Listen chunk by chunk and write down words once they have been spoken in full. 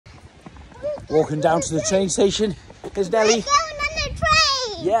Walking down to the train station. Here's Nelly. We're going on the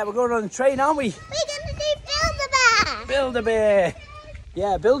train. Yeah, we're going on the train, aren't we? We're going to do Build-A-Bear. Build-A-Bear.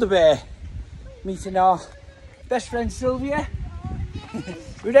 Yeah, Build-A-Bear. Meeting our best friend Sylvia.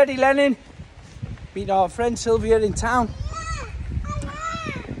 We ready, Lennon? Meeting our friend Sylvia in town.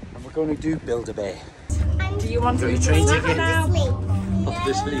 And we're going to do Build-A-Bear. Do you want to do a train ticket?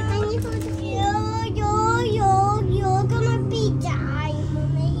 You're gonna be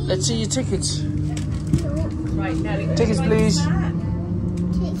dying. Let's see your tickets. Right, Nelly. Tickets, please.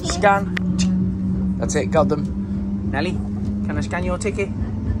 Scan. That's it, got them. Nelly, can I scan your ticket?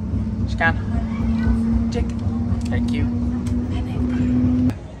 Scan. Tick. Thank you.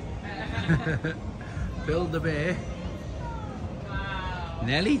 Build-A-Bear.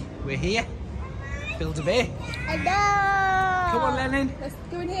 Nelly, we're here. Build-A-Bear. Hello. Come on, Lennon. Let's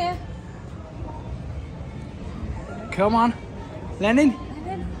go in here. Come on. Lennon.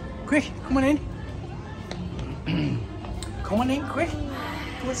 Quick, come on in. Come on in, quick.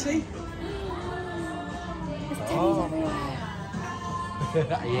 Come on, see. Oh.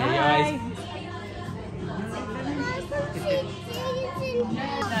 Yeah,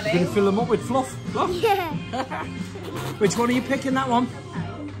 you're going to fill them up with fluff. Yeah. Which one are you picking, that one?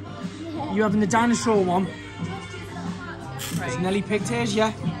 You having the dinosaur one? Has Nelly picked hers,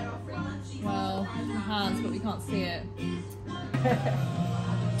 yeah? Well, my hands, but we can't see it.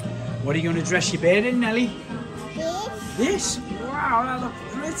 What are you going to dress your bear in, Nelly? This. This? Wow, that looks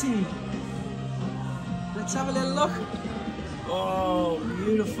pretty. Let's have a little look. Oh,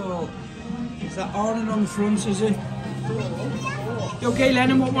 beautiful. Is that ornament on the front, is it? You okay,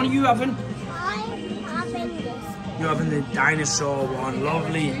 Lennon? What one are you having? I'm having this. You're having the dinosaur one.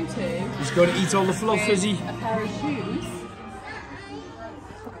 Lovely. You two. He's going to eat all the fluff, is he? A pair of shoes.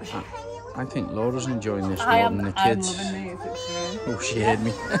 I think Laura's enjoying this more I'm than the kids. loving these, actually. Oh, she heard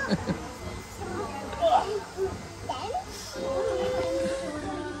me.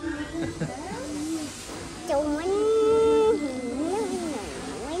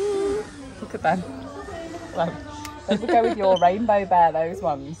 Look at them. Well, let's go with your rainbow bear, those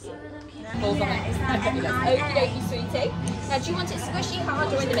ones. Balls on it. Okie dokie, sweetie. Now, do you want it squishy,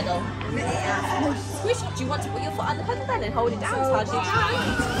 hard, or in the middle? Squishy. Do you want to put your foot on the pedal then and hold it down as hard as you can?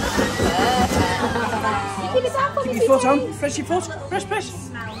 Perfect. You keep it down for me, Keep your foot on. Press your foot. Press, press.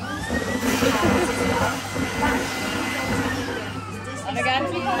 And again,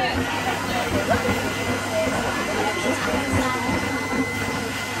 keep on it.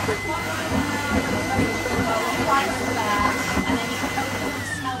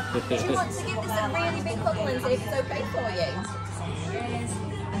 Do you want to give this a really big cuddle and see if it's okay for you?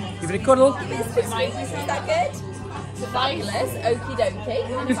 Give it a cuddle. Give it a squeeze. Is that good? Fabulous. Okie dokie.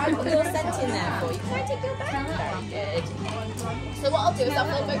 And if I put your scent in there for you, can I take your bag? Very good. So what I'll do is I'll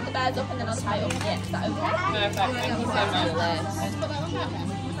fill both the bears up and then I'll tie up. Yeah, is that okay? Perfect. Thank you so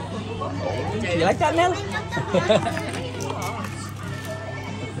much. Do you like that, Nell?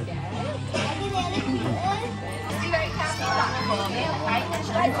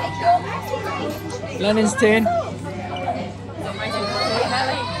 Lennon's turn. Do we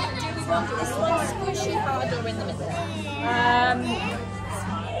want this one squishy, hard, or in the middle?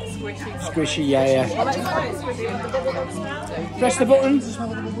 Squishy. Squishy, yeah. Press the buttons.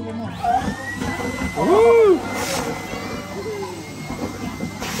 Woo!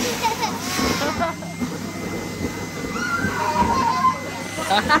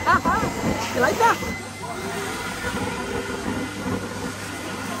 You like that?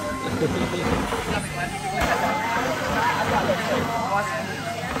 There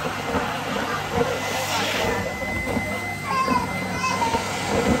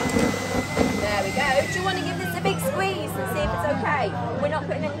we go. Do you want to give this a big squeeze and see if it's okay? We're not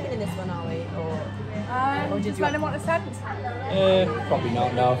putting anything in this one, are we? Or Does Lennon want a scent? Probably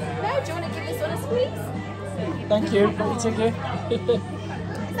not, no. no? Do you want to give this one a squeeze? Thank you. Got your ticket.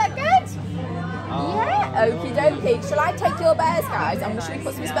 Is that good? Yeah. Okie dokie. Shall I take your bears, guys? And should we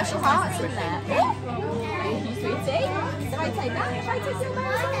put some special hearts in there? Yeah. Thank you, sweetie. Shall I take that? Shall I take your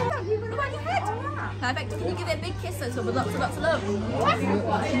bears? Rub on your head. Perfect. Can you give it a big kiss then, so with lots of love? Can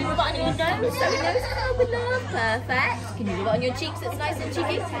you rub it on your nose? So it knows how with love. Perfect. Can you rub it on your cheeks? It's nice and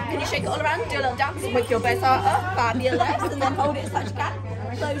cheeky. Can you shake it all around? Do a little dance and wake your bear's heart up. Fabulous. And then hold it as much as you can.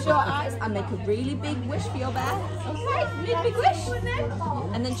 Close your eyes and make a really big wish for your bear. Okay, make a big wish.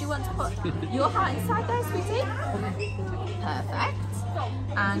 And then do you want to put your heart inside there, sweetie? Perfect.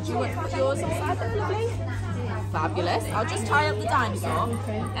 And do you want to put yours inside there, lovely? Fabulous. I'll just tie up the dinosaur.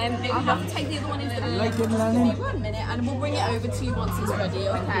 I'll have to take the other one into the room. Like it, Lennon? 1 minute and we'll bring it over to you once it's ready,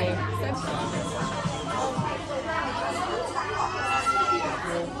 okay?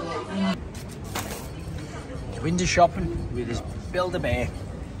 Window shopping with his Build-A-Bear.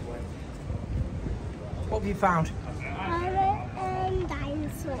 What have you found?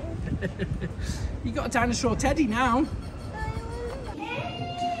 Dinosaur. You got a dinosaur teddy now.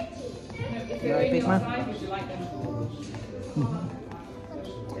 You alright, big man?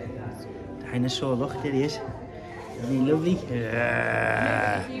 Dinosaur, look, there he is. Isn't he lovely?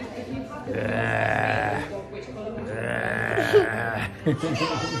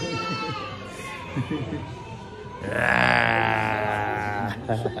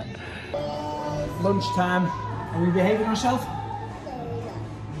 Lunchtime. Are we behaving ourselves?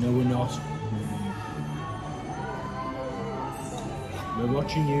 No, we're not. We're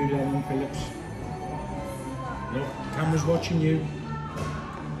watching you, Lennon Phillips. Look, the camera's watching you.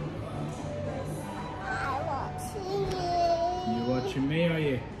 I'm watching you. You're watching me, are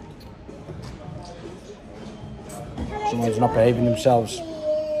you? Someone's not behaving themselves.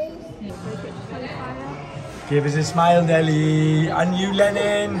 Give us a smile, Nelly. And you,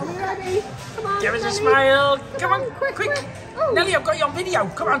 Lennon. Give us a smile. Come on, quick. Nelly, I've got you on video.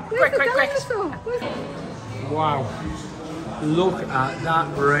 Come on, quick. Wow. Look at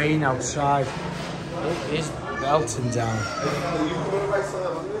that rain outside. It is belting down.